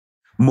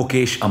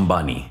Mukesh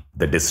Ambani,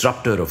 the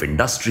disruptor of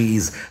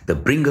industries, the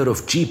bringer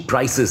of cheap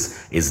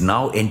prices, is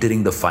now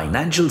entering the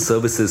financial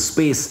services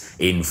space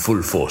in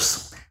full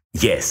force.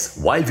 Yes,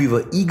 while we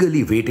were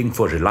eagerly waiting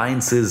for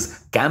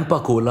Reliance's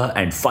Campa Cola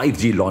and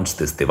 5G launch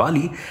this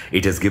Diwali,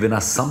 it has given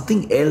us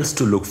something else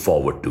to look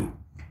forward to.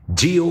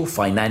 Jio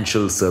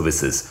Financial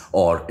Services,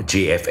 or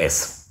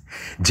JFS.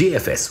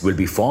 JFS will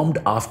be formed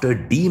after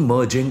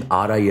demerging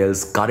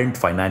RIL's current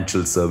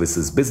financial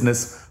services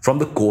business from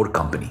the core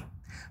company.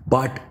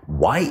 But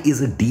why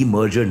is a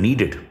demerger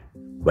needed?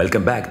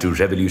 Welcome back to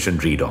Revolution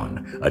Read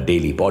On, a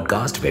daily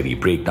podcast where we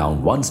break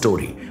down one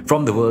story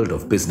from the world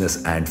of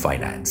business and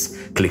finance.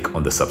 Click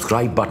on the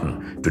subscribe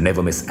button to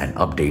never miss an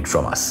update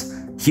from us.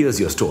 Here's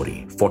your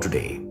story for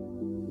today.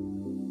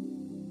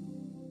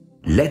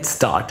 Let's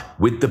start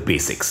with the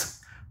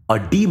basics. A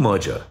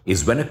demerger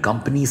is when a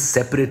company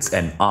separates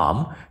an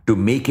arm to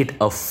make it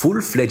a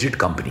full-fledged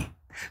company.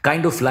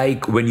 Kind of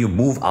like when you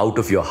move out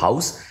of your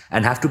house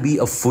and have to be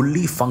a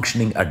fully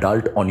functioning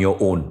adult on your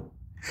own.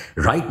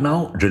 Right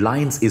now,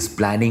 Reliance is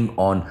planning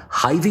on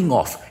hiving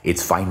off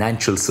its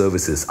financial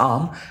services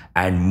arm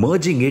and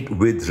merging it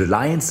with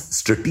Reliance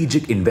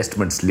Strategic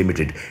Investments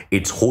Limited,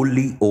 its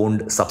wholly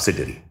owned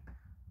subsidiary.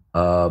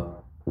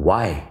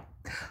 Why?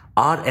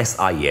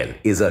 RSIL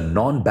is a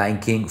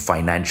non-banking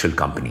financial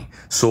company.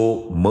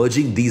 So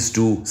merging these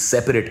two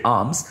separate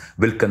arms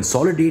will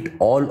consolidate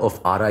all of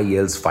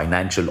RIL's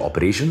financial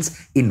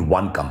operations in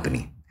one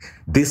company.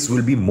 This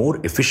will be more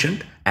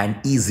efficient and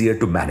easier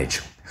to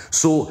manage.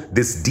 So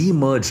this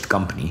demerged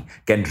company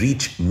can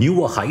reach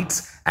newer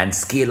heights and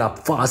scale up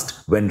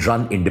fast when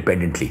run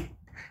independently.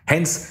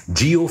 Hence,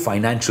 Jio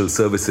Financial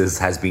Services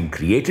has been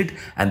created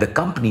and the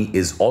company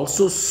is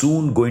also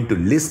soon going to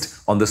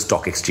list on the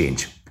stock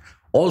exchange.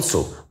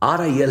 Also,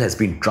 RIL has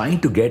been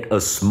trying to get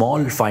a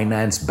small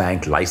finance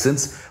bank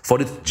license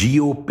for its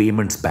Jio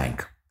Payments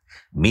Bank.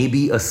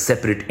 Maybe a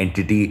separate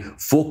entity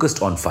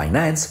focused on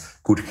finance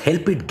could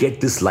help it get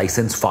this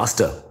license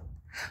faster.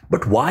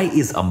 But why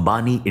is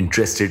Ambani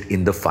interested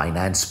in the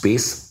finance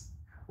space?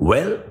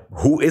 Well,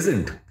 who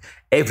isn't?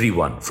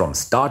 Everyone from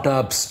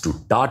startups to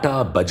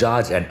Tata,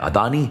 Bajaj and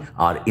Adani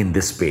are in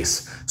this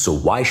space. So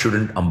why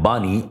shouldn't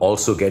Ambani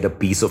also get a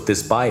piece of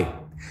this pie?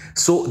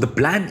 So the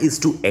plan is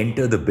to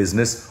enter the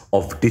business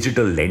of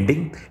digital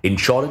lending,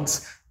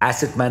 insurance,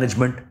 asset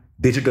management,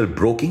 digital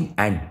broking,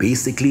 and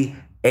basically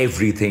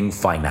everything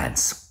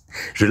finance.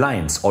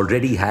 Reliance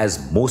already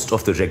has most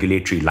of the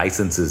regulatory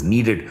licenses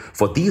needed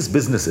for these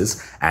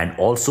businesses and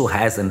also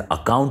has an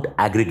account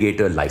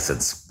aggregator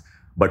license.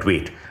 But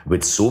wait,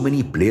 with so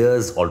many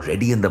players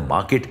already in the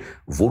market,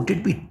 won't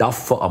it be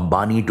tough for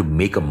Ambani to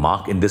make a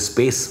mark in this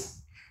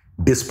space?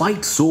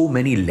 Despite so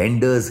many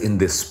lenders in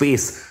this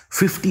space,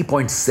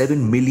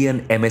 50.7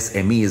 million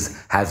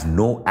MSMEs have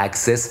no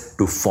access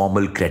to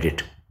formal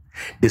credit.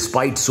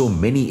 Despite so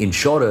many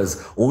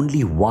insurers,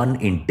 only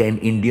 1 in 10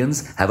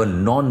 Indians have a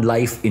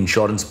non-life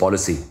insurance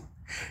policy.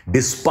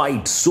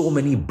 Despite so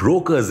many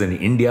brokers in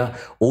India,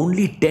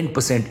 only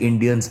 10%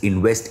 Indians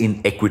invest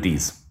in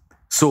equities.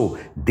 So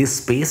this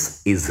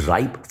space is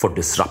ripe for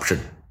disruption.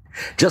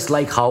 Just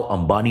like how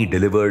Ambani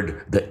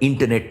delivered the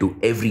internet to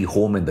every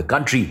home in the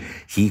country,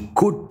 he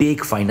could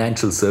take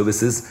financial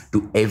services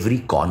to every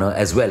corner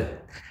as well.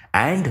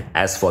 And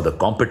as for the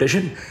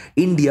competition,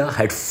 India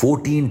had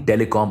 14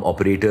 telecom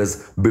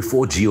operators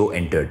before Jio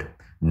entered.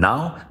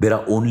 Now there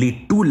are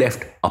only 2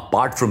 left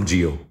apart from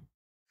Jio.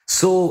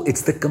 So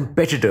it's the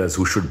competitors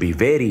who should be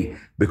wary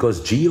because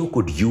Jio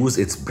could use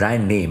its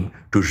brand name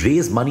to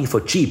raise money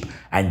for cheap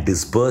and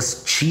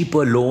disburse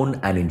cheaper loan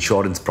and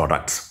insurance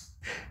products.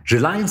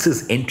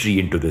 Reliance's entry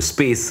into this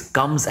space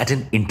comes at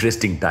an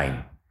interesting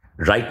time.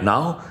 Right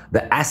now,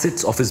 the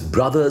assets of his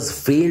brother's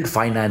failed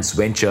finance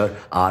venture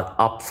are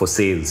up for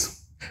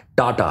sales.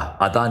 Tata,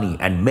 Adani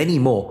and many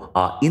more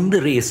are in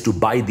the race to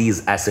buy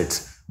these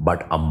assets,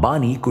 but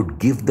Ambani could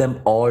give them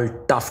all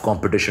tough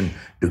competition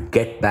to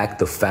get back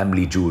the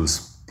family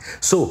jewels.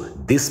 So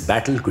this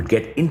battle could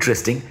get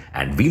interesting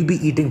and we'll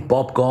be eating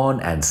popcorn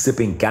and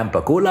sipping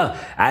Campa Cola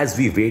as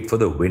we wait for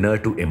the winner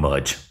to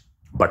emerge.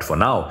 But for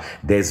now,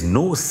 there's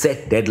no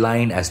set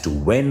deadline as to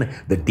when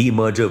the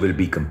demerger will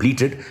be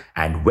completed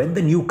and when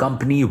the new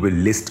company will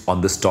list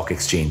on the stock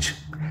exchange.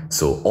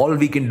 So all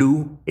we can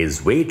do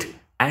is wait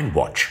and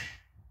watch.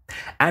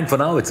 And for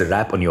now, it's a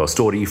wrap on your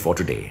story for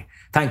today.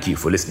 Thank you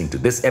for listening to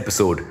this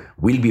episode.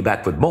 We'll be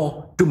back with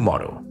more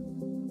tomorrow.